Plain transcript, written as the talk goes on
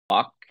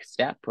walk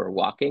step or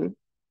walking.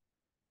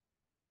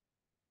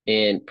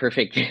 And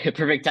perfect,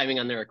 perfect timing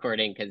on the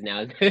recording because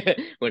now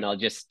when I'll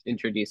just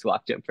introduce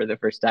Walk-Jump for the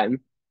first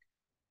time.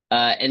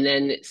 And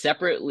then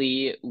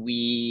separately,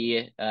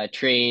 we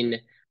train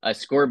a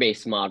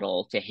score-based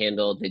model to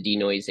handle the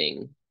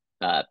denoising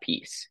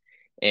piece.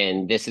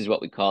 And this is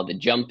what we call the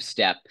jump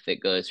step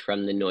that goes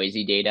from the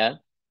noisy data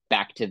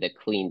back to the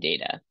clean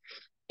data.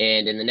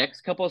 And in the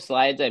next couple of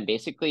slides, I'm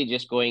basically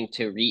just going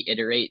to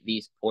reiterate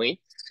these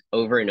points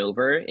over and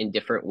over in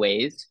different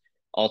ways,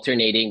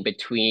 alternating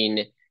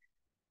between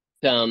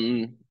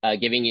some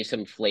giving you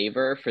some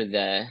flavor for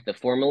the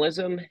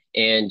formalism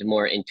and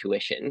more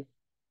intuition.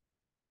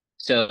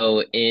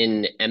 So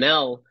in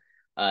ML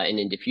and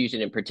in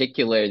diffusion in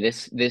particular,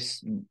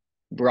 this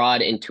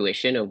broad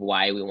intuition of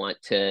why we want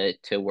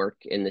to work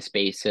in the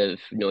space of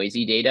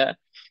noisy data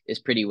is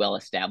pretty well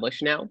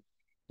established now.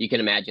 You can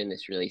imagine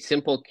this really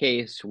simple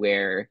case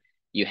where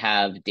you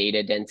have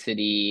data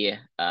density,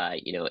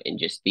 in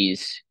just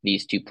these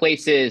two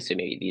places. So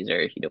maybe these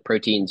are,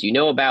 proteins you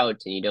know about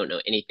and you don't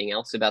know anything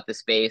else about the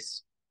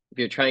space. If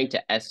you're trying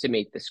to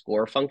estimate the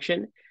score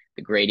function,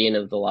 the gradient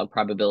of the log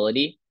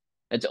probability,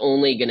 it's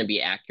only going to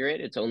be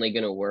accurate. It's only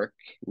going to work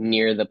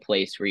near the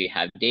place where you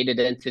have data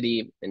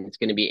density, and it's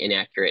going to be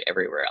inaccurate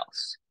everywhere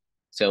else.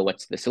 So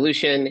what's the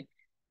solution?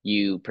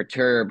 You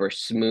perturb or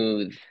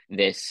smooth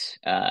this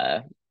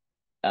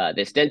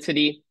this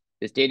density,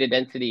 this data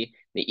density.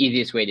 The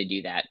easiest way to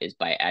do that is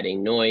by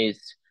adding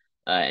noise,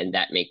 and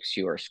that makes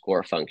your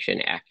score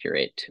function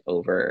accurate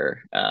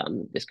over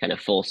this kind of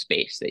full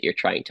space that you're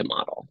trying to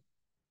model.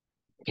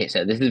 Okay,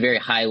 so this is very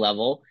high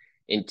level,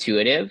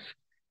 intuitive.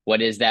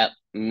 What does that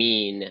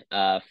mean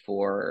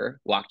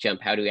for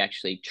Walk-Jump? How do we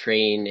actually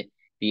train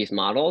these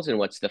models, and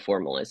what's the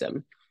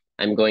formalism?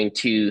 I'm going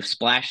to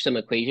splash some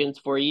equations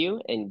for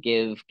you and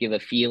give a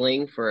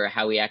feeling for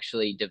how we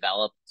actually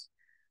developed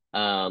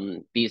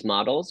these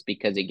models,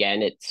 because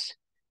again, it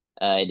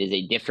is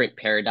a different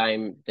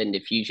paradigm than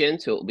diffusion,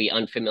 so it will be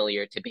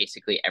unfamiliar to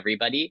basically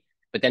everybody.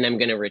 But then I'm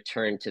going to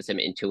return to some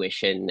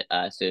intuition,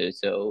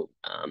 so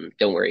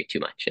don't worry too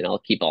much, and I'll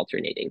keep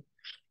alternating.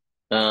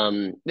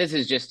 This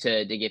is just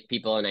to give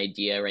people an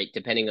idea, right?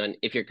 Depending on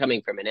if you're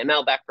coming from an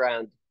ML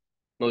background,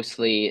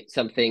 mostly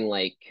something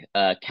like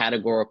a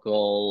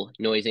categorical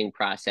noising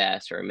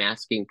process or a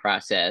masking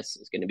process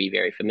is going to be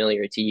very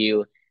familiar to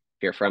you.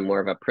 If you're from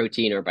more of a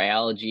protein or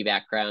biology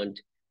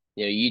background,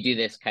 you do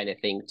this kind of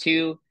thing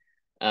too,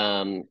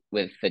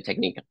 with a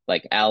technique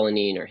like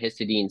alanine or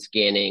histidine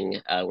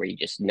scanning, where you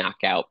just knock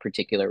out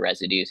particular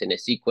residues in a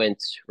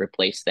sequence,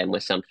 replace them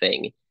with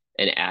something,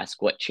 and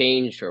ask what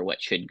changed or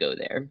what should go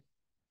there.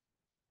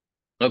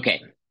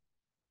 Okay,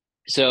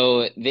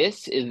 so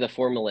this is the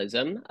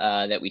formalism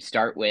that we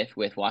start with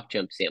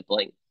walk-jump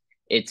sampling.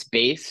 It's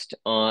based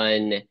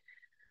on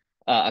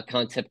a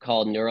concept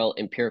called neural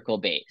empirical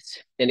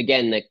Bayes. And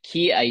again, the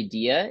key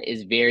idea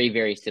is very,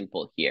 very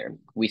simple here.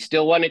 We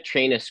still want to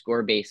train a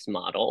score-based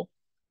model,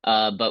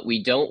 but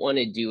we don't want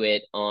to do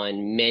it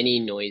on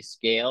many noise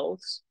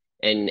scales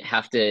and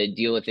have to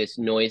deal with this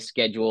noise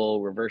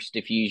schedule, reverse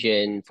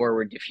diffusion,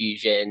 forward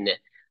diffusion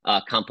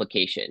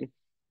complication.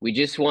 We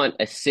just want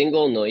a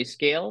single noise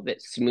scale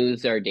that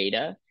smooths our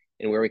data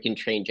and where we can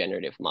train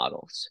generative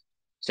models.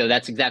 So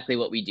that's exactly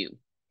what we do.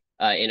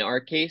 In our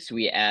case,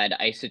 we add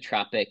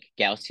isotropic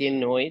Gaussian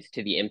noise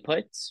to the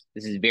inputs.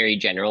 This is very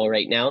general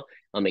right now.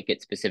 I'll make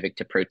it specific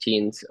to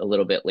proteins a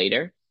little bit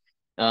later.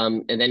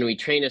 And then we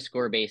train a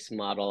score-based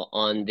model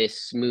on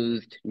this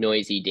smoothed,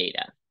 noisy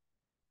data.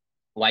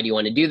 Why do you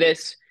want to do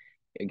this?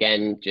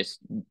 Again, just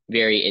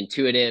very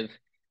intuitive.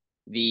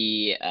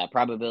 The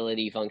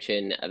probability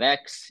function of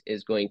X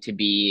is going to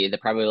be, the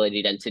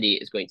probability density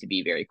is going to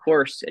be very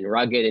coarse and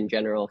rugged in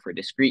general for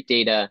discrete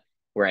data,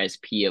 whereas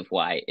P of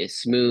Y is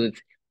smooth.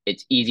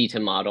 It's easy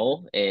to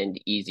model and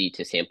easy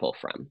to sample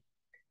from.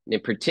 And in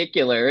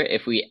particular,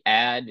 if we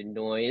add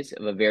noise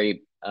of a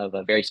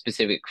very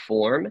specific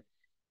form,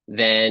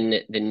 then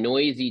the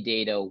noisy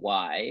data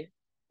Y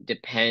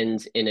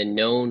depends in a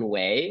known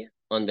way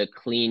on the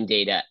clean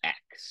data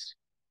X.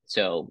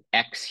 So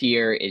X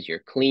here is your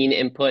clean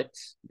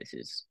inputs. This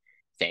is,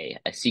 say,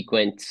 a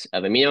sequence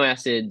of amino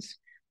acids,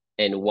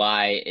 and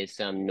Y is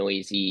some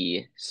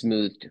noisy,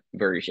 smoothed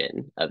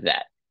version of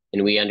that.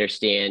 And we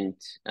understand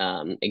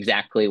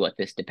exactly what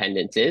this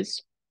dependence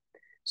is.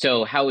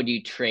 So how would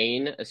you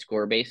train a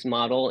score-based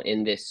model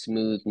in this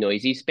smooth,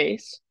 noisy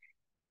space?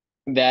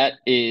 That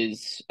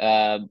is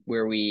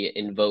where we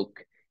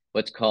invoke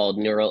what's called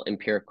neural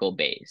empirical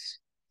Bayes.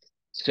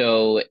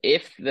 So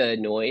if the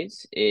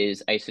noise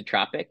is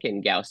isotropic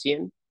and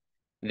Gaussian,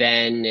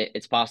 then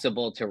it's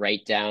possible to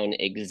write down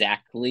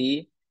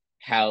exactly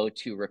how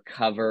to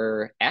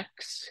recover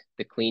X,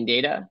 the clean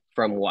data,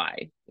 from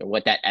Y, and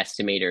what that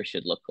estimator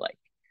should look like.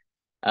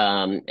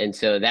 And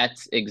so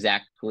that's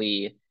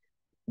exactly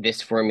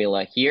this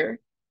formula here.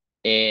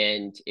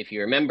 And if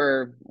you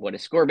remember what a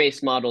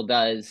score-based model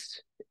does,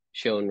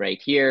 shown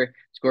right here,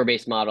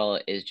 score-based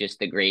model is just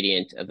the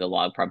gradient of the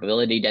log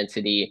probability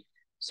density.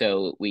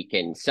 So we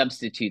can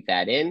substitute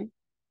that in.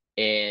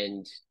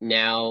 And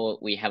now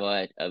we have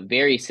a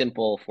very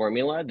simple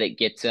formula that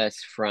gets us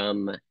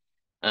from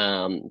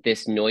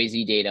this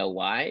noisy data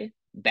Y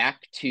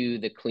back to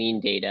the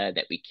clean data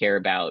that we care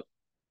about,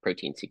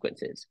 protein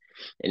sequences.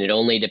 And it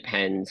only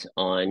depends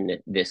on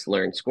this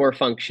learn score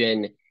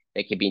function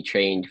that can be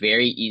trained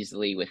very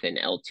easily with an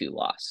L2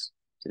 loss.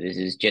 So this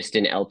is just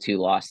an L2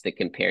 loss that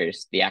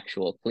compares the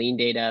actual clean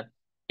data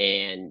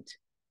and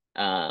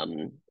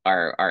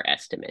our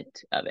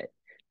estimate of it.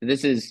 So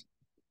this is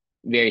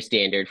very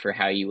standard for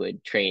how you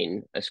would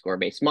train a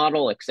score-based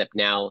model, except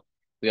now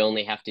we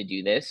only have to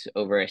do this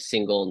over a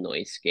single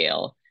noise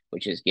scale,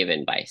 which is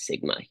given by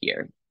sigma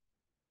here.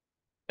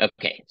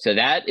 Okay, so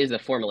that is the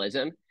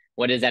formalism.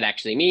 What does that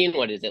actually mean?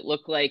 What does it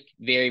look like?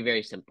 Very,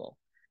 very simple.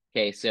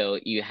 Okay, so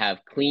you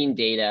have clean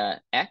data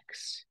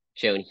X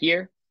shown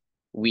here.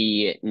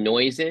 We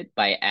noise it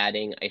by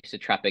adding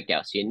isotropic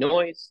Gaussian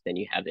noise. Then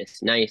you have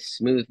this nice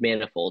smooth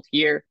manifold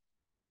here.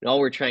 And all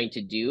we're trying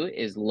to do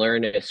is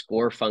learn a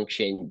score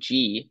function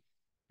G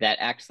that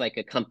acts like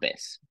a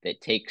compass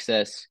that takes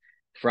us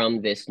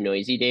from this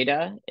noisy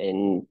data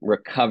and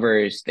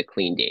recovers the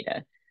clean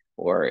data.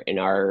 Or in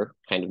our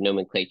kind of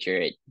nomenclature,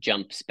 it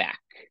jumps back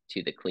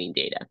to the clean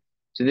data.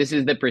 So this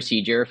is the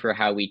procedure for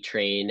how we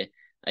train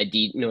a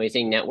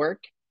denoising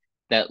network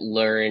that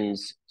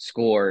learns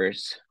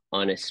scores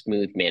on a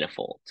smooth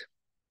manifold.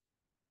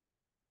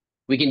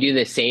 We can do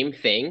the same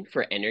thing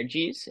for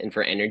energies and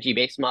for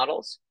energy-based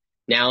models.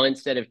 Now,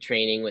 instead of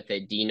training with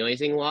a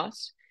denoising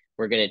loss,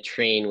 we're going to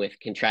train with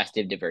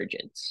contrastive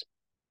divergence,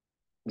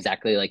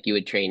 exactly like you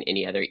would train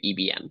any other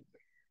EBM.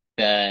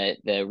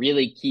 The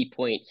really key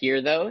point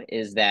here, though,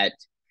 is that,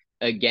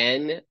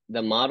 again,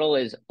 the model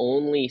is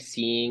only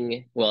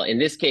seeing, well, in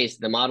this case,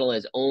 the model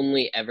is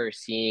only ever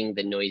seeing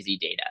the noisy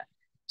data.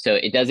 So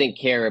it doesn't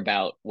care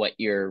about what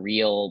your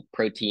real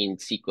protein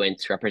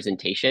sequence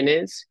representation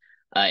is.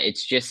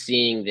 It's just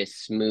seeing this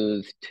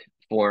smoothed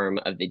form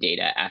of the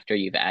data after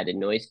you've added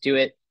noise to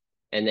it.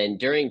 And then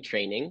during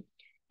training,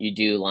 you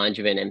do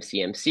Langevin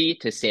MCMC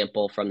to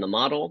sample from the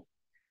model,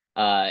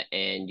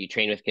 and you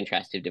train with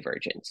contrastive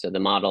divergence. So the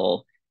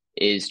model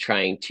is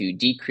trying to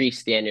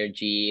decrease the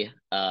energy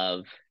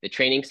of the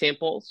training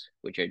samples,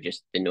 which are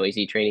just the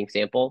noisy training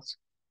samples,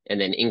 and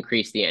then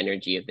increase the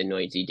energy of the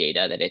noisy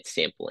data that it's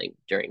sampling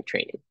during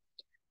training.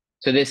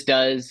 So this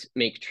does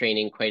make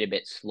training quite a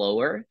bit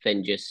slower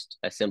than just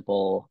a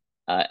simple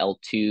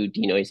L2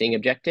 denoising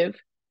objective.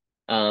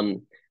 But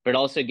it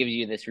also gives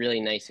you this really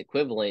nice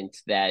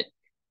equivalence that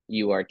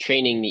you are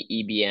training the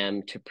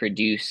EBM to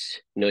produce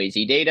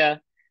noisy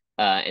data,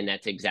 and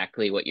that's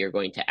exactly what you're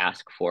going to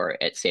ask for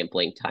at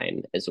sampling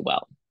time as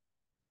well.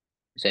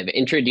 So I've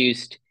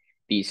introduced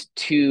these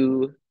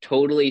two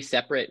totally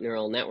separate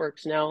neural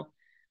networks now.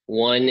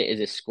 One is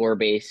a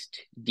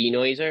score-based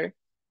denoiser,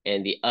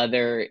 and the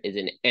other is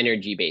an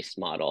energy-based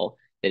model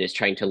that is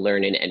trying to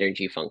learn an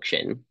energy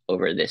function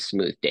over this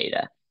smooth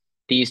data.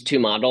 These two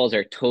models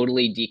are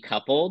totally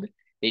decoupled.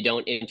 They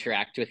don't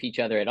interact with each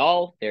other at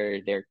all. They're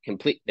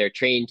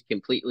trained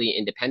completely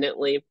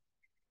independently.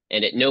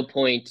 And at no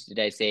point did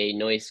I say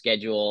noise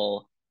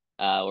schedule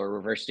or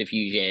reverse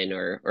diffusion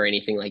or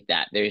anything like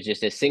that. There's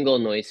just a single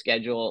noise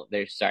schedule.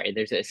 There's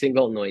a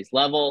single noise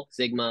level,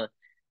 sigma,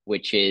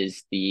 which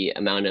is the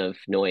amount of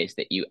noise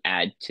that you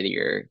add to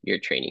your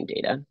training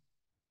data.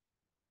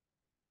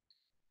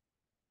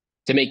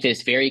 To make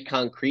this very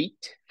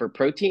concrete for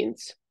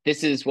proteins,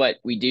 this is what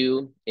we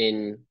do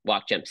in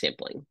walk-jump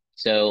sampling.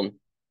 So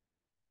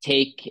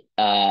take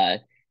an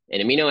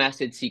amino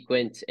acid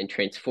sequence and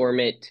transform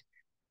it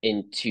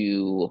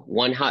into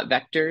one-hot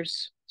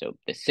vectors. So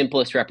the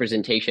simplest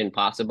representation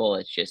possible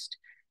is just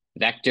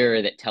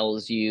vector that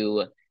tells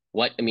you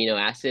what amino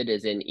acid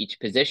is in each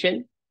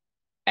position.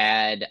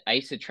 Add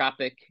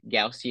isotropic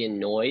Gaussian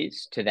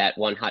noise to that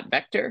one-hot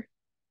vector,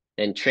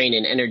 then train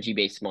an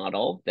energy-based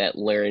model that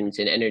learns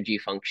an energy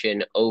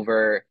function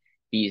over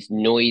these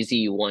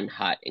noisy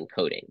one-hot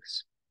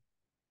encodings.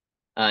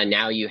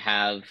 Now you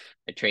have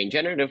a trained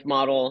generative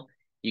model.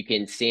 You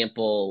can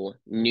sample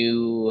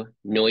new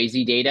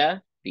noisy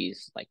data,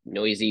 these like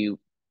noisy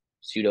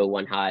pseudo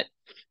one-hot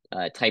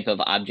type of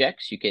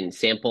objects. You can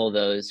sample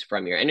those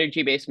from your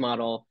energy-based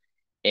model,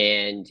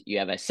 and you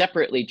have a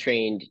separately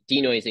trained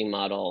denoising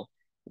model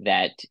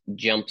that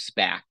jumps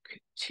back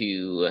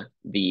to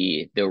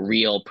the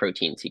real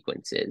protein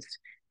sequences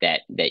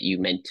that you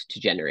meant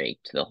to generate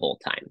the whole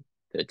time.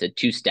 So it's a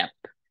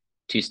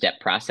two-step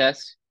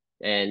process.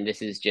 And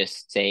this is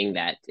just saying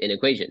that in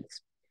equations.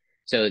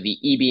 So the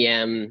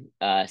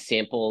EBM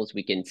samples,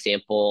 we can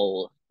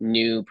sample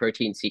new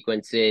protein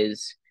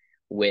sequences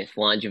with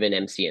Langevin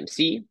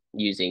MCMC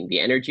using the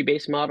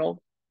energy-based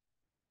model.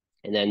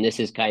 And then this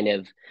is kind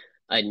of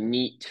a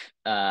neat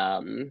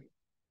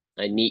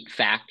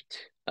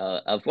fact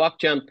of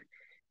walk-jump.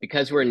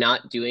 Because we're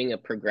not doing a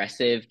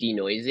progressive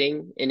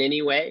denoising in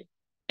any way,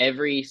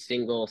 every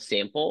single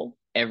sample,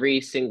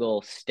 every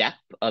single step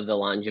of the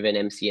Langevin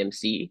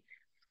MCMC,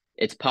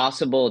 it's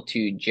possible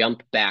to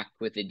jump back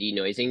with a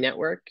denoising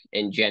network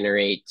and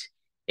generate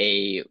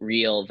a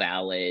real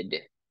valid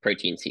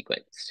protein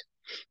sequence.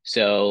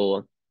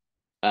 So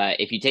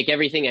if you take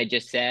everything I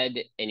just said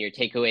and your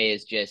takeaway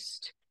is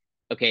just,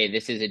 okay,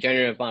 this is a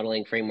generative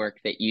modeling framework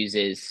that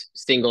uses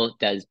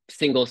does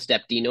single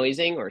step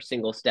denoising or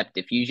single step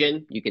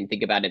diffusion, you can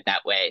think about it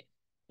that way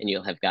and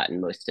you'll have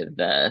gotten most of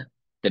the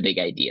big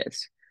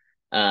ideas.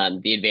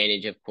 The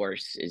advantage, of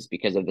course, is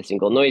because of the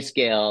single noise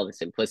scale, the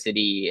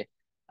simplicity,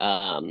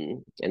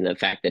 and the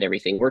fact that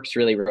everything works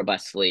really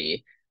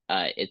robustly.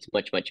 It's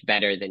much, much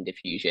better than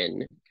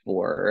diffusion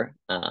for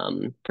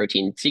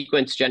protein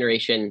sequence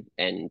generation,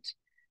 and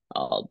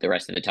the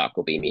rest of the talk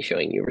will be me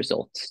showing you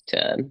results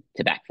to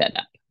back that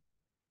up.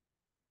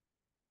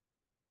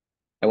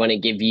 I want to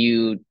give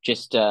you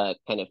just a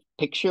kind of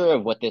picture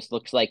of what this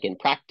looks like in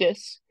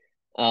practice.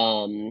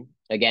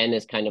 Again,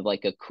 as kind of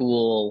like a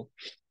cool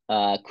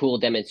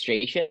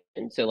demonstration.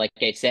 So like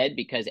I said,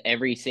 because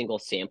every single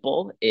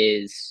sample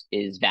is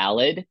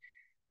valid,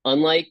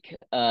 unlike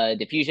a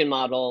diffusion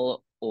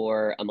model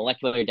or a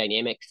molecular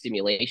dynamics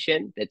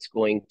simulation that's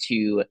going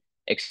to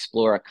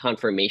explore a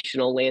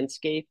conformational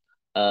landscape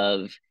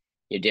of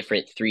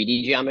different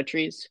 3D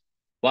geometries,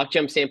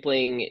 walk-jump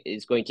sampling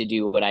is going to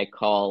do what I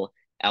call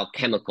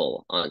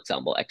alchemical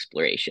ensemble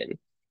exploration.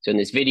 So in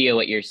this video,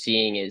 what you're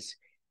seeing is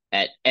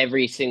at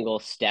every single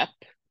step,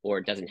 or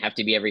it doesn't have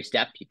to be every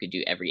step, you could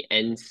do every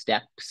n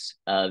steps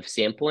of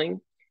sampling.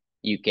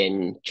 You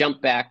can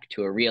jump back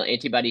to a real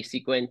antibody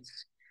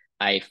sequence.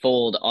 I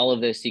fold all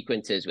of those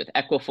sequences with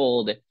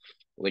equifold,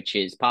 which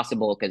is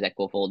possible because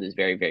equifold is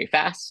very, very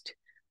fast.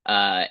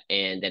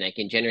 And then I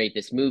can generate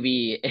this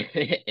movie,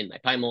 and my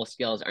pi-mole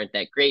skills aren't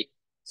that great.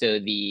 So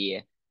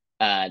the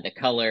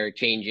color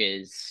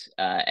changes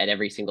at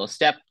every single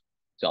step.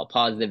 So I'll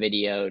pause the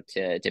video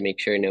to make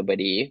sure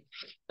nobody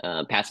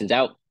passes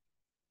out.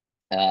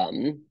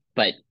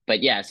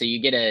 But yeah, so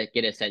you get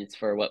a sense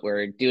for what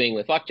we're doing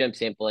with walk-jump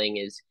sampling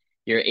is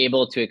you're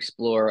able to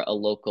explore a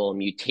local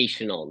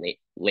mutational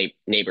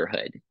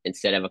neighborhood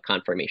instead of a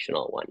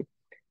conformational one.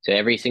 So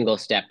every single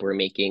step we're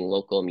making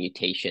local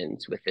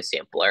mutations with the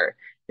sampler.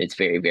 It's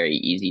very, very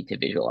easy to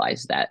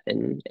visualize that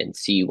and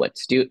see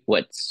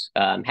what's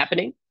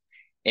happening.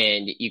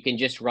 And you can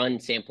just run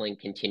sampling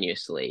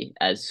continuously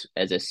as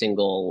a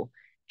single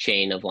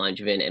chain of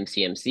Langevin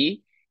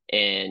MCMC.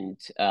 And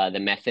the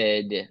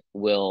method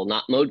will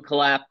not mode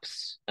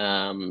collapse.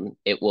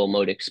 It will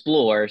mode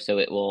explore. So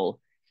it will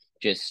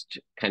just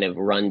kind of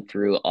run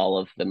through all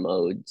of the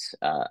modes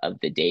of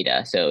the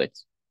data. So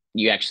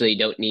you actually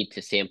don't need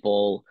to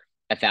sample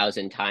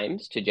 1,000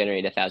 times to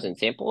generate 1,000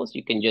 samples.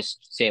 You can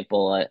just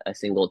sample a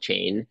single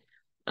chain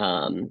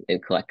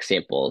and collect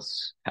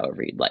samples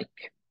however you'd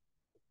like.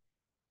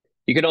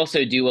 You could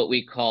also do what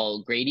we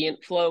call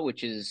gradient flow,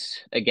 which is,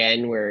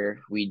 again, where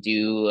we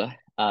do,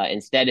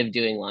 instead of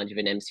doing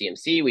Langevin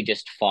MCMC, we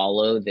just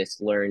follow this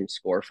learn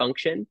score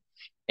function,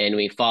 and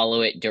we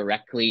follow it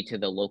directly to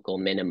the local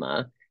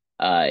minima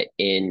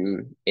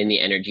in the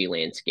energy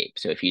landscape.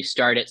 So if you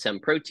start at some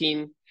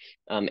protein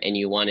and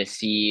you want to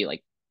see,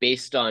 like,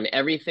 based on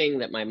everything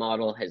that my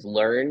model has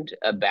learned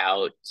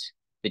about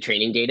the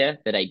training data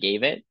that I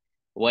gave it,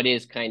 what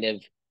is kind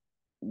of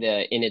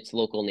in its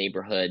local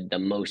neighborhood, the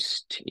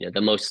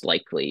most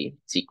likely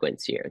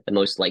sequence here, the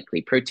most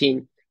likely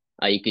protein,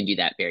 you can do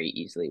that very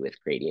easily with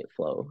gradient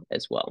flow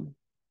as well.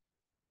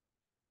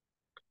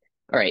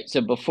 All right,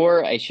 so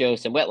before I show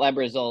some wet lab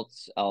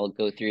results, I'll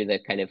go through the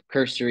kind of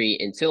cursory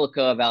in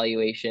silico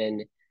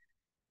evaluation.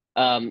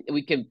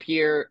 We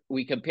compare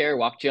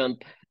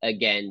walk-jump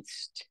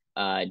against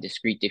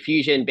discrete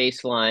diffusion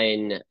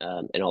baseline,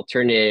 an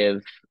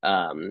alternative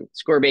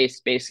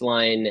score-based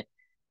baseline,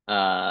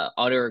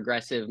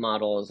 autoregressive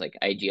models like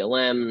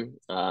IGLM,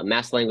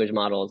 mass language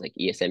models like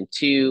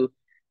ESM2.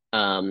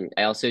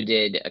 I also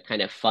did a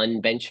kind of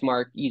fun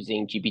benchmark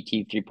using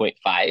GPT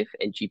 3.5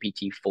 and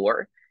GPT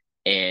 4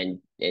 and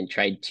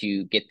tried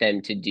to get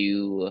them to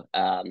do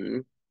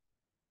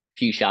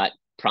few shot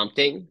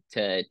prompting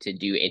to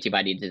do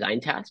antibody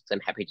design tasks. I'm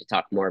happy to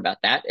talk more about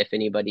that if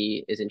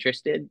anybody is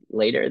interested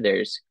later.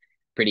 There's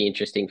pretty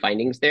interesting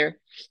findings there.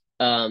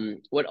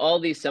 What all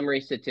these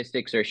summary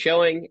statistics are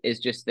showing is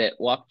just that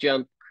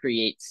walk-jump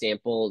creates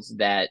samples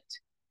that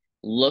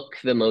look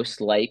the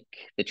most like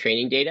the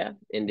training data,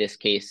 in this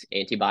case,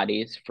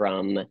 antibodies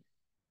from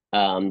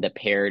the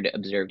paired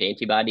observed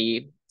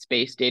antibody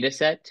space data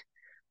set.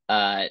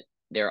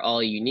 They're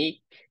all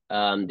unique.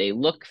 They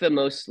look the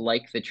most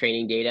like the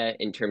training data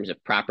in terms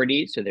of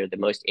properties, so they're the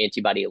most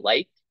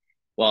antibody-like,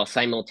 while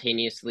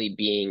simultaneously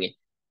being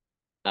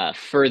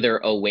further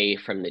away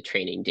from the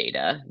training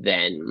data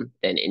than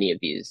any of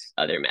these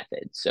other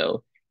methods.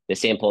 So the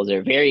samples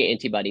are very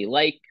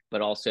antibody-like,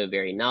 but also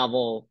very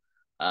novel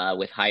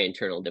with high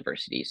internal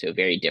diversity, so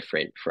very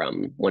different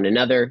from one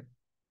another.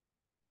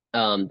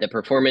 The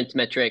performance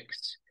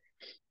metrics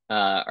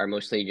are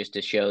mostly just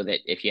to show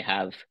that if you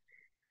have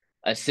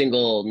a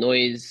single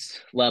noise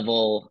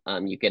level,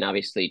 you can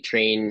obviously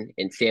train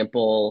and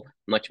sample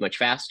much, much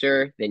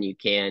faster than you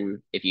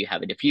can if you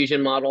have a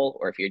diffusion model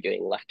or if you're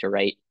doing left to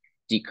right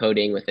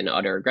decoding with an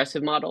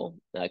autoregressive model,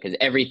 because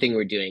everything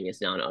we're doing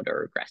is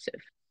non-autoregressive,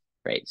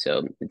 right?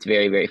 So it's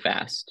very, very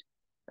fast.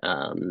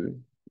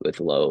 with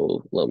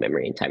low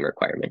memory and time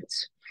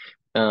requirements.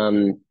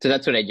 So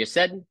that's what I just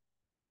said.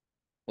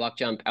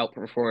 Walk-Jump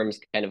outperforms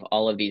kind of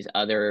all of these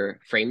other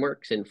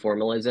frameworks and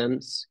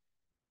formalisms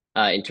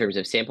in terms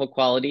of sample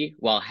quality,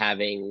 while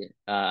having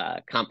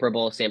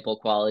comparable sample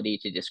quality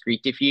to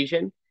discrete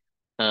diffusion.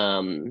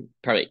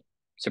 Probably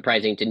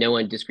surprising to no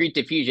one, discrete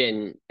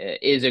diffusion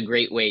is a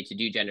great way to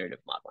do generative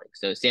modeling.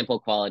 So sample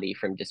quality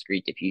from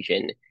discrete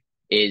diffusion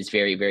is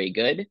very, very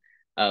good.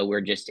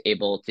 We're just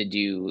able to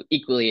do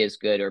equally as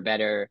good or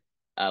better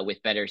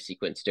with better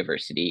sequence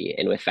diversity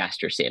and with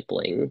faster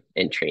sampling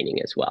and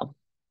training as well.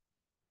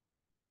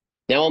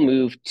 Now I'll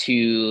move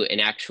to an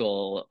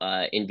actual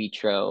in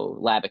vitro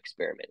lab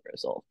experiment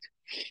result.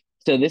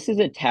 So this is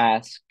a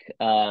task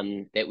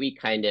that we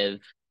kind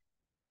of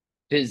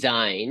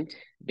designed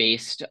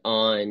based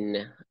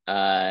on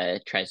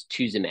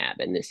trastuzumab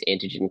and this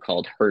antigen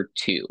called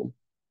HER2.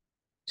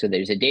 So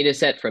there's a data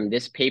set from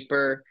this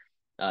paper,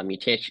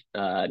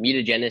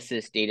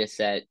 mutagenesis data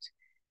set,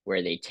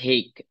 where they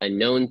take a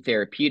known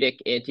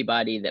therapeutic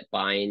antibody that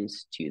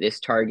binds to this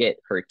target,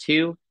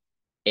 HER2,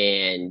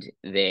 and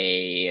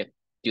they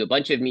do a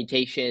bunch of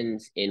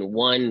mutations in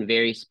one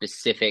very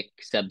specific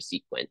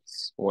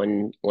subsequence,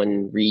 one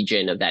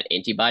region of that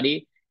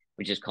antibody,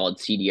 which is called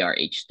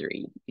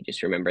CDRH3. You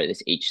just remember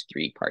this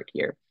H3 part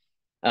here.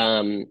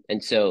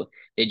 And so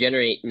they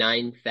generate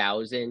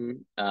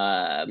 9,000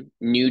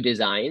 new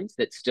designs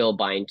that still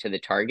bind to the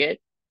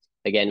target,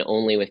 again,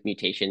 only with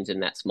mutations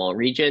in that small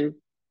region.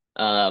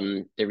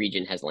 The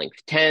region has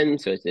length 10,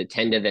 so it's a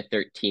 10 to the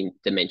 13th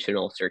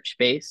dimensional search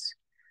space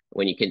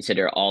when you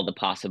consider all the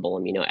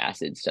possible amino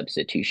acid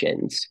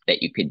substitutions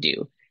that you could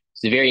do.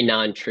 It's a very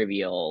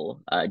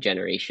non-trivial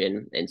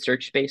generation and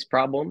search space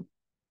problem.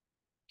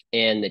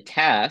 And the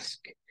task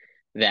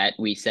that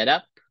we set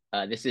up,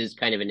 this is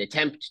kind of an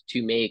attempt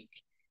to make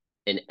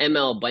an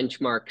ML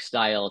benchmark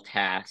style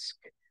task,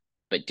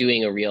 but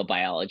doing a real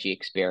biology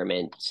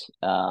experiment.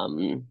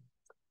 You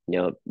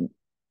know,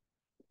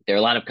 there are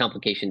a lot of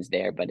complications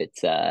there, but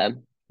it's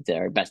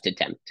our best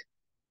attempt.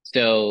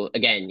 So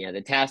again, yeah,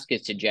 the task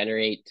is to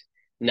generate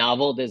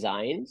novel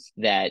designs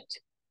that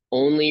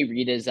only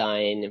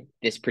redesign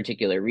this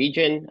particular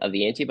region of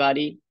the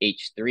antibody,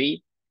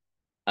 H3.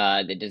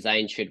 The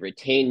design should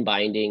retain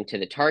binding to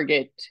the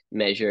target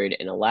measured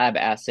in a lab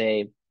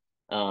assay.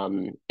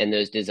 And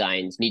those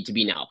designs need to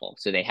be novel.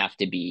 So they have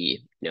to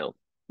be,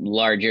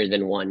 larger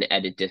than one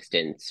edit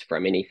distance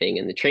from anything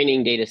in the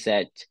training data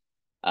set.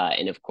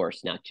 And of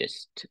course, not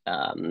just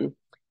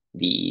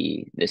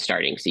the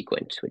starting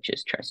sequence, which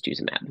is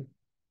trastuzumab.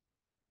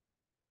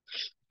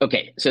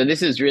 Okay, so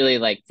this is really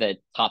like the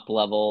top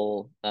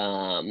level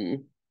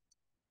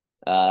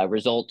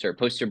result or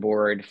poster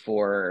board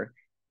for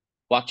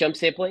walk-jump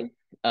sampling.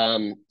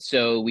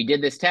 So we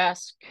did this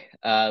task.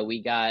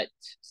 We got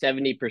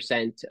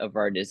 70% of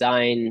our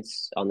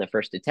designs on the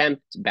first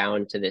attempt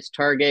bound to this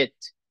target.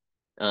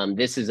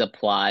 This is a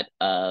plot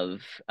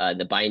of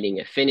the binding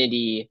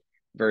affinity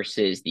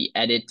versus the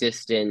edit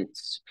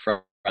distance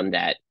from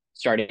that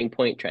starting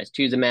point,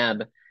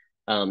 trastuzumab.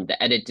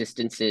 The edit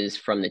distances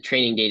from the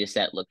training data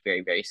set look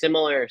very, very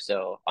similar.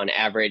 So on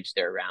average,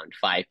 they're around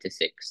 5 to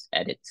 6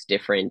 edits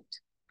different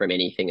from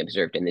anything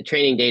observed in the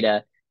training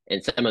data.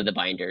 And some of the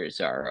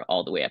binders are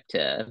all the way up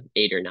to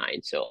 8 or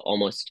 9. So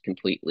almost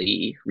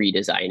completely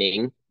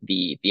redesigning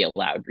the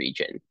allowed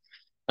region.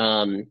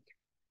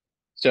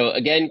 So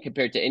again,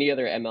 compared to any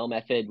other ML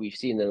method we've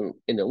seen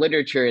in the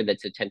literature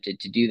that's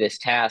attempted to do this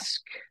task,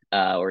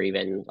 or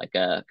even like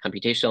a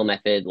computational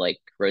method like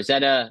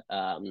Rosetta,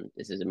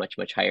 this is a much,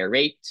 much higher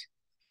rate.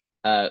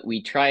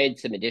 We tried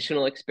some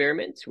additional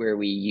experiments where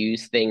we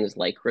use things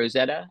like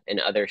Rosetta and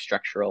other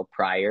structural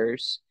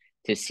priors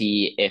to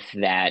see if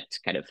that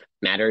kind of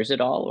matters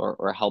at all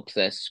or helps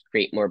us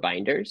create more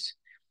binders.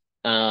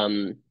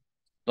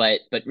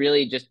 But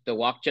really just the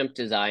walk-jump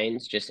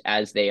designs, just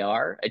as they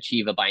are,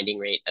 achieve a binding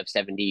rate of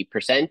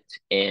 70%.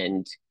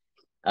 And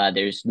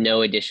there's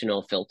no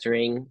additional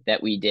filtering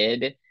that we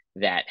did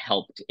that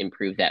helped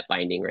improve that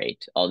binding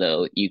rate,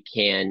 although you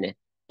can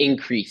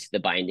increase the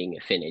binding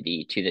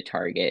affinity to the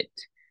target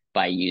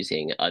by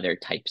using other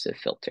types of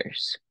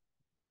filters.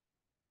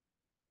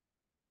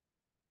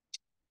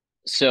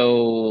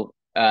 So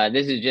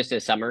this is just a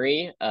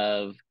summary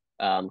of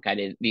kind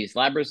of these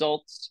lab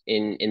results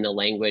in the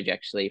language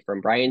actually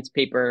from Brian's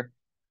paper.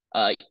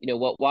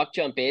 What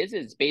walk-jump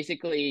is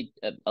basically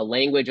a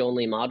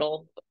language-only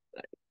model.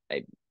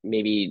 I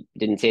maybe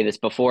didn't say this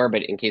before,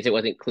 but in case it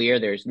wasn't clear,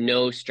 there's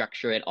no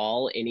structure at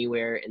all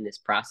anywhere in this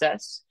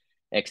process,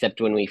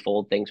 except when we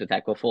fold things with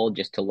Equifold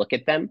just to look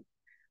at them.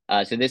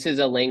 So this is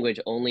a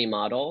language-only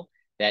model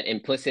that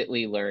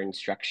implicitly learns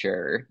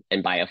structure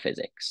and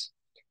biophysics.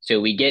 So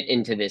we get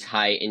into this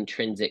high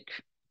intrinsic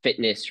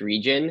fitness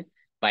region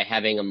by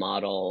having a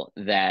model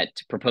that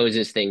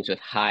proposes things with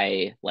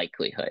high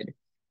likelihood.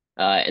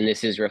 And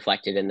this is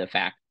reflected in the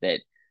fact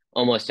that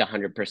almost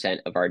 100%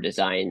 of our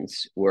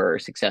designs were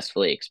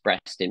successfully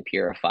expressed and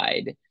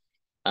purified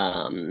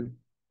in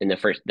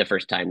the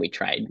first time we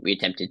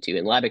attempted to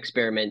in lab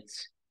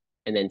experiments.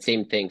 And then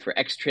same thing for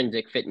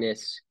extrinsic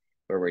fitness,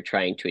 where we're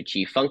trying to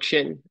achieve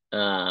function.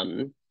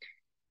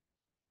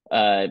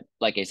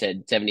 Like I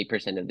said,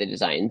 70% of the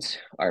designs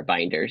are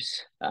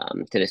binders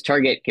to this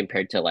target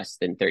compared to less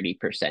than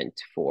 30%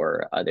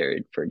 for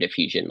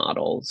diffusion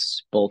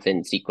models, both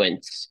in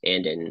sequence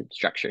and in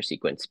structure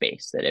sequence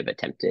space that have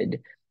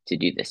attempted to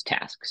do this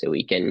task. So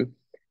we can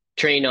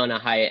train on a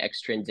high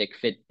extrinsic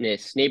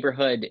fitness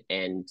neighborhood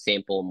and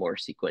sample more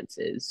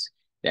sequences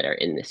that are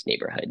in this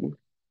neighborhood.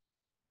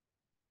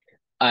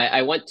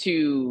 I want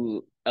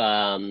to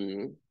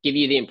give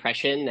you the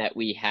impression that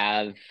we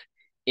have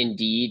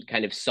indeed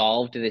kind of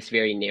solved this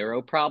very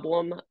narrow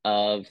problem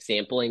of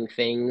sampling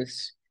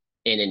things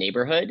in a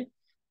neighborhood,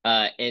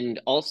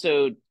 and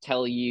also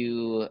tell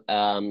you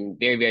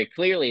very, very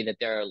clearly that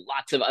there are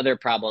lots of other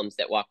problems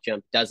that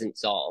Walk-Jump doesn't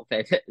solve,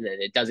 and that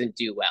it doesn't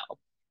do well.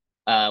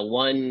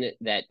 One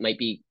that might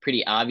be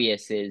pretty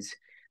obvious is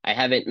I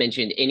haven't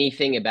mentioned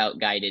anything about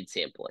guided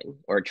sampling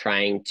or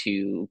trying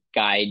to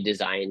guide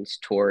designs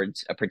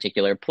towards a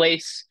particular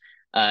place.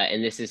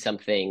 And this is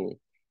something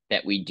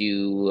that we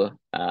do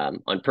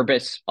on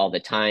purpose all the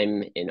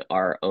time in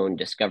our own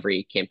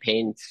discovery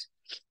campaigns.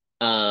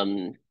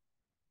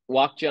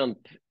 Walk-Jump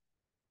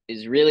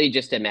is really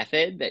just a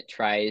method that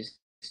tries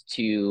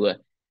to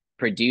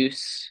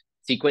produce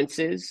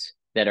sequences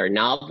that are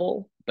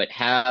novel, but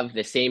have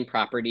the same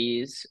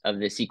properties of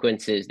the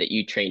sequences that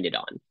you trained it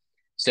on.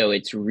 So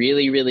it's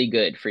really, really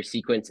good for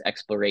sequence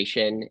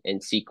exploration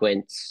and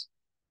sequence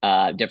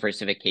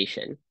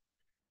diversification.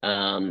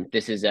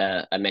 This is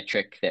a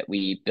metric that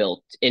we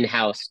built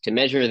in-house to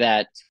measure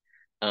that.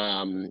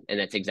 And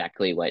that's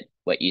exactly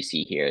what you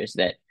see here is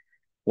that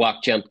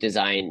Walk-Jump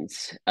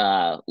designs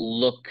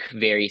look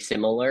very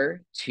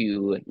similar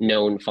to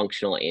known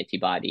functional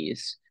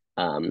antibodies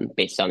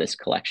based on this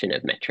collection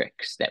of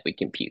metrics that we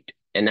compute.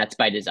 And that's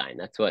by design.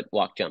 That's what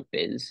Walk-Jump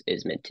is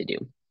meant to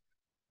do.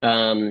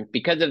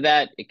 Because of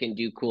that, it can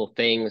do cool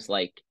things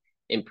like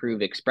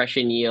improve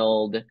expression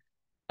yield,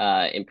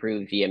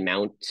 improve the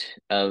amount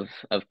of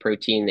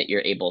protein that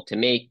you're able to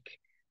make,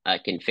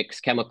 can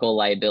fix chemical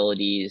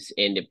liabilities,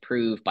 and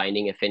improve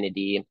binding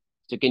affinity.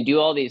 So it can do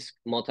all these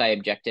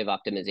multi-objective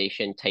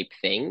optimization type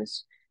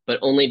things, but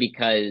only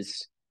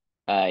because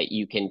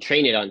you can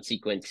train it on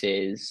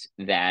sequences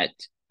that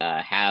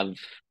have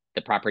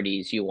the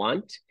properties you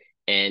want,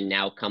 and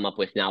now come up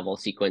with novel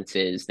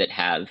sequences that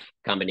have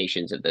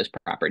combinations of those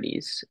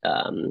properties,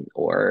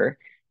 or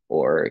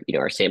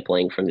are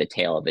sampling from the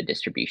tail of a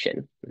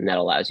distribution, and that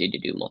allows you to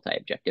do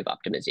multi-objective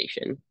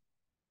optimization.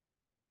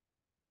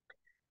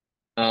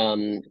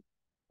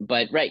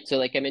 But right, so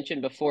like I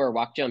mentioned before,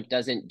 Walk-Jump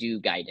doesn't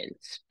do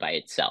guidance by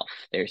itself.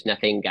 There's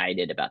nothing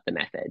guided about the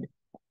method.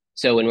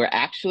 So when we're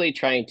actually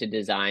trying to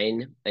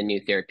design a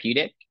new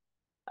therapeutic,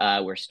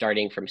 we're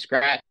starting from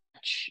scratch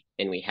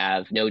and we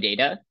have no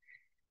data.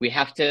 We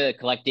have to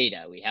collect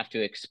data. We have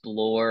to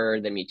explore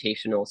the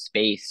mutational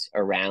space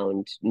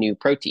around new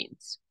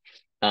proteins.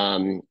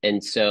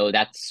 And so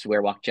that's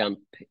where Walk-Jump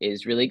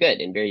is really good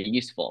and very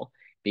useful,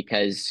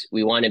 because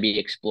we want to be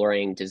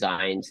exploring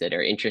designs that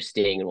are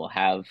interesting and will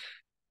have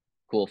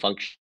cool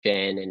function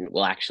and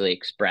will actually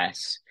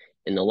express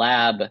in the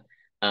lab.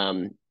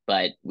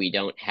 But we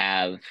don't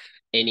have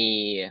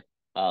any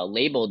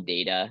labeled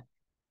data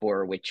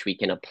for which we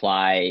can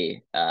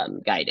apply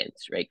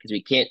guidance, right? Because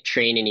we can't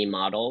train any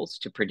models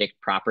to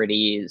predict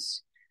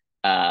properties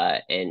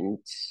and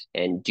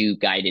do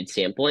guided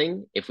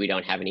sampling if we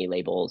don't have any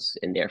labels,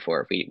 and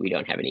therefore if we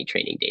don't have any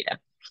training data.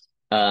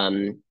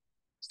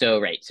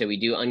 So we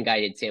do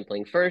unguided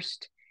sampling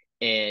first,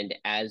 and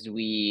as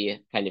we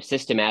kind of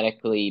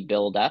systematically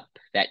build up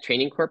that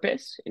training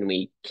corpus and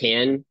we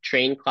can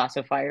train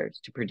classifiers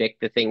to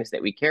predict the things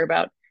that we care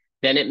about,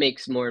 then it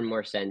makes more and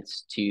more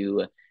sense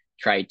to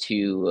try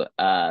to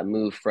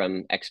move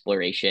from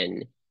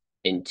exploration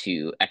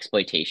into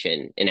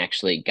exploitation and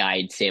actually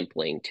guide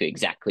sampling to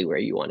exactly where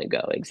you want to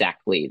go,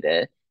 exactly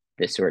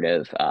the sort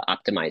of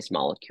optimized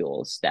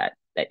molecules that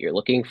you're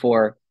looking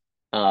for.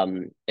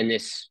 And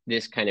this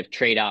kind of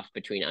trade-off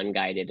between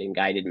unguided and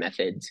guided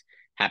methods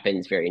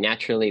happens very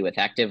naturally with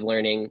active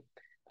learning.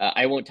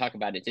 I won't talk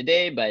about it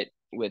today, but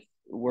with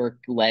work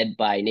led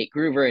by Nate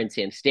Groover and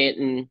Sam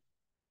Stanton,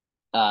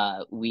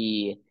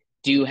 we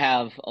do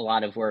have a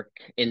lot of work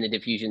in the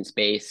diffusion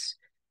space,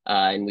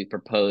 and we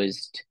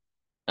proposed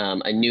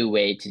a new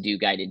way to do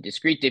guided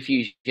discrete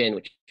diffusion,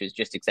 which was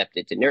just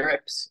accepted to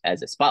NeurIPS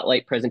as a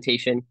spotlight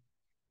presentation.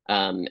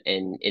 And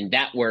in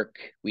that work,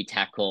 we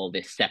tackle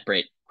this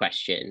separate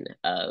question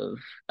of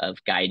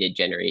guided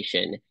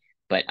generation,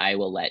 but I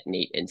will let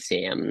Nate and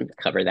Sam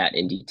cover that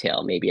in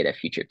detail, maybe at a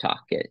future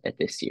talk at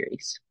this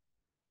series.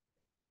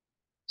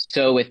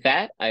 So with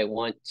that, I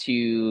want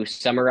to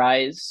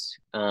summarize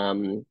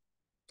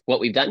what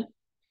we've done.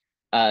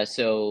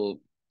 So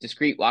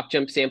discrete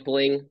walk-jump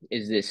sampling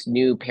is this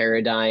new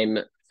paradigm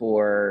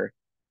for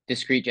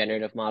discrete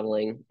generative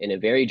modeling in a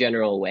very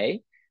general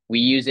way. We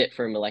use it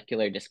for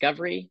molecular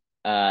discovery,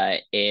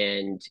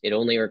 and it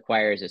only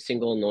requires a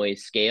single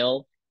noise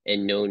scale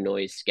and no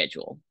noise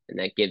schedule. And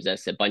that gives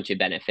us a bunch of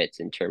benefits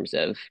in terms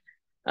of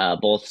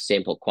both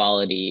sample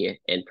quality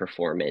and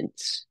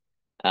performance,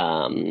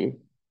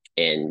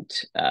 and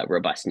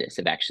robustness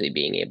of actually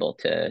being able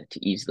to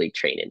easily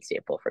train and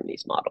sample from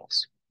these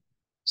models.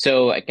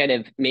 So I kind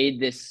of made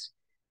this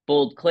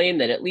bold claim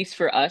that at least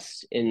for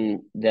us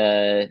in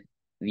this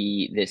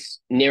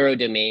narrow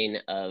domain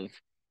of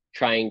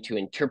trying to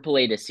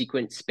interpolate a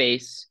sequence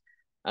space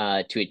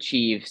to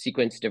achieve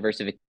sequence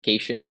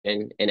diversification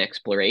and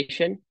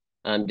exploration,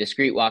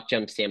 discrete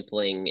walk-jump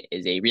sampling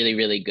is a really,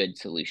 really good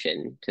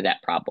solution to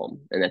that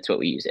problem, and that's what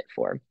we use it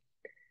for.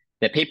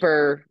 The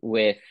paper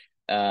with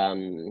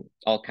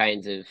all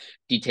kinds of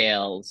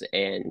details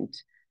and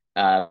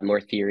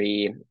more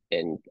theory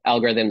and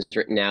algorithms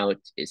written out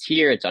is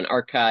here. It's on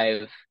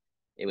arXiv.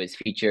 It was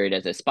featured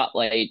as a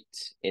spotlight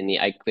in the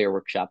iClear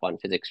workshop on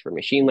physics for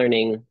machine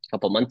learning a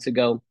couple months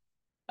ago.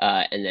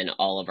 And then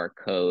all of our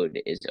code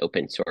is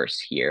open source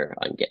here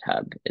on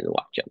GitHub in the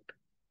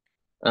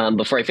WalkJump.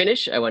 Before I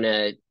finish, I want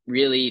to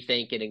really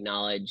thank and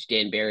acknowledge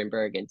Dan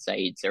Berenberg and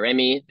Saeed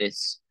Saremi.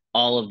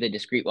 All of the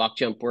discrete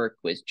walk-jump work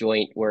was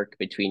joint work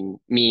between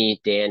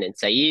me, Dan, and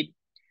Saeed.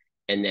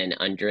 And then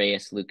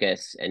Andreas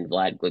Lucas and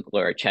Vlad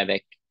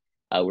Grigorchevich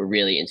were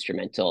really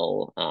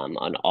instrumental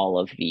on all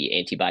of the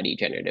antibody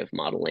generative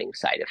modeling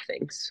side of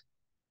things.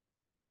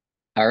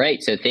 All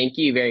right, so thank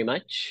you very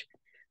much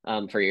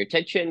for your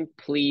attention.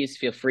 Please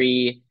feel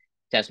free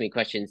to ask me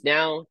questions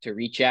now, to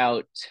reach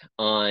out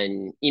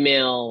on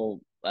email,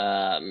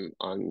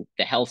 on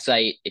the health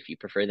site if you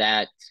prefer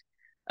that.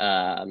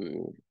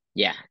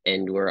 Yeah,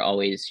 and we're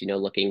always,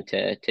 looking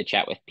to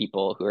chat with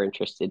people who are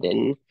interested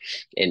in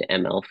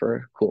ML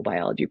for cool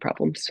biology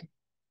problems.